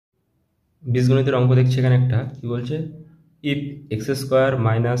বীজগণিতের অঙ্ক দেখছি এখানে একটা কি বলছে, if x²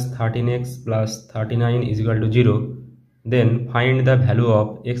 - 13x + 39 = 0 then find the value of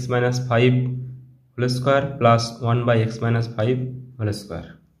x - 5 whole square plus 1/x - 5 whole square.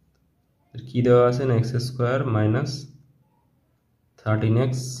 কি দেওয়া আছে না, x² -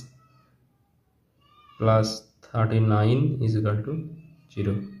 13x + 39 =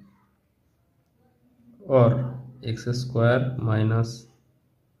 0 or x² -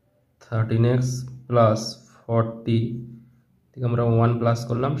 13x + 40 থেকে আমরা 1 প্লাস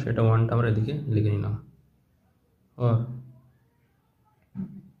করলাম, সেটা 1টা আমরা এদিকে লিখে নিলাম, or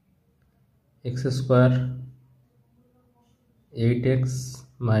x² 8x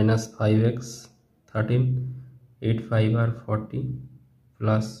 - 5x 13 8 5 are 40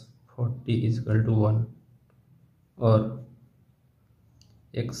 plus 40 = 1, or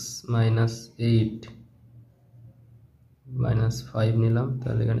x - 8 - 5 নিলাম,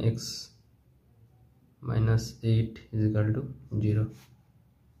 তাহলে এখানে x - 8 = 0,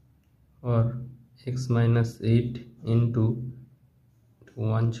 or x - 8 into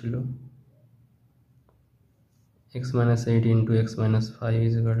 1 ছিল, x - 8 into x -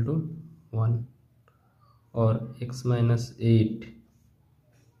 5 = 1, or x - 8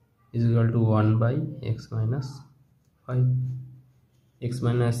 = 1/x - 5. x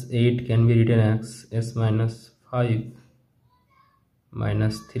 - 8 can be written as s - 5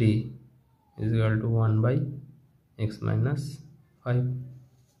 minus 3 = 1/x - 5,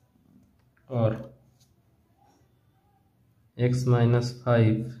 or x -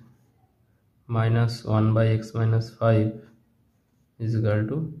 5 minus 1/x - 5 =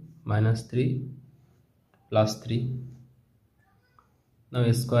 -3 plus 3. Now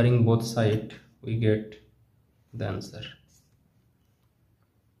squaring both sides we get the answer.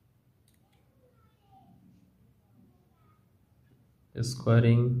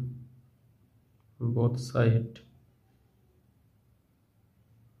 Squaring both sides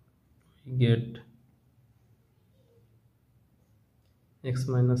we get x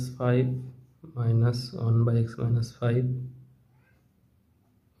 - 5 minus 1/x - 5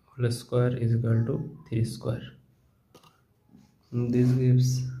 whole square = 3 square. This gives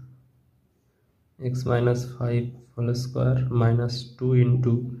x - 5 whole square minus 2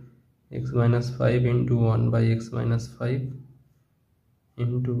 into x - 5 into 1/x - 5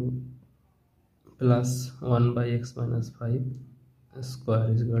 into plus 1/x - 5 square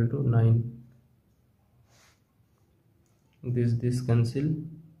 = 9. This cancel,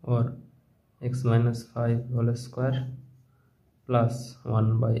 or x - 5 whole square plus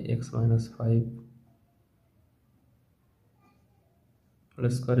 1/x - 5 whole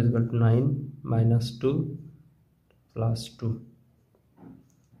square = 9 minus 2 plus 2,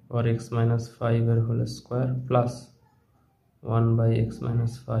 or x - 5 whole square plus 1/x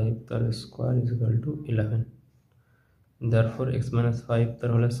 - 5 the square = 11. Therefore x - 5 the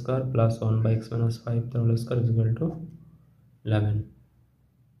whole square plus 1/x - 5 the whole square = 11.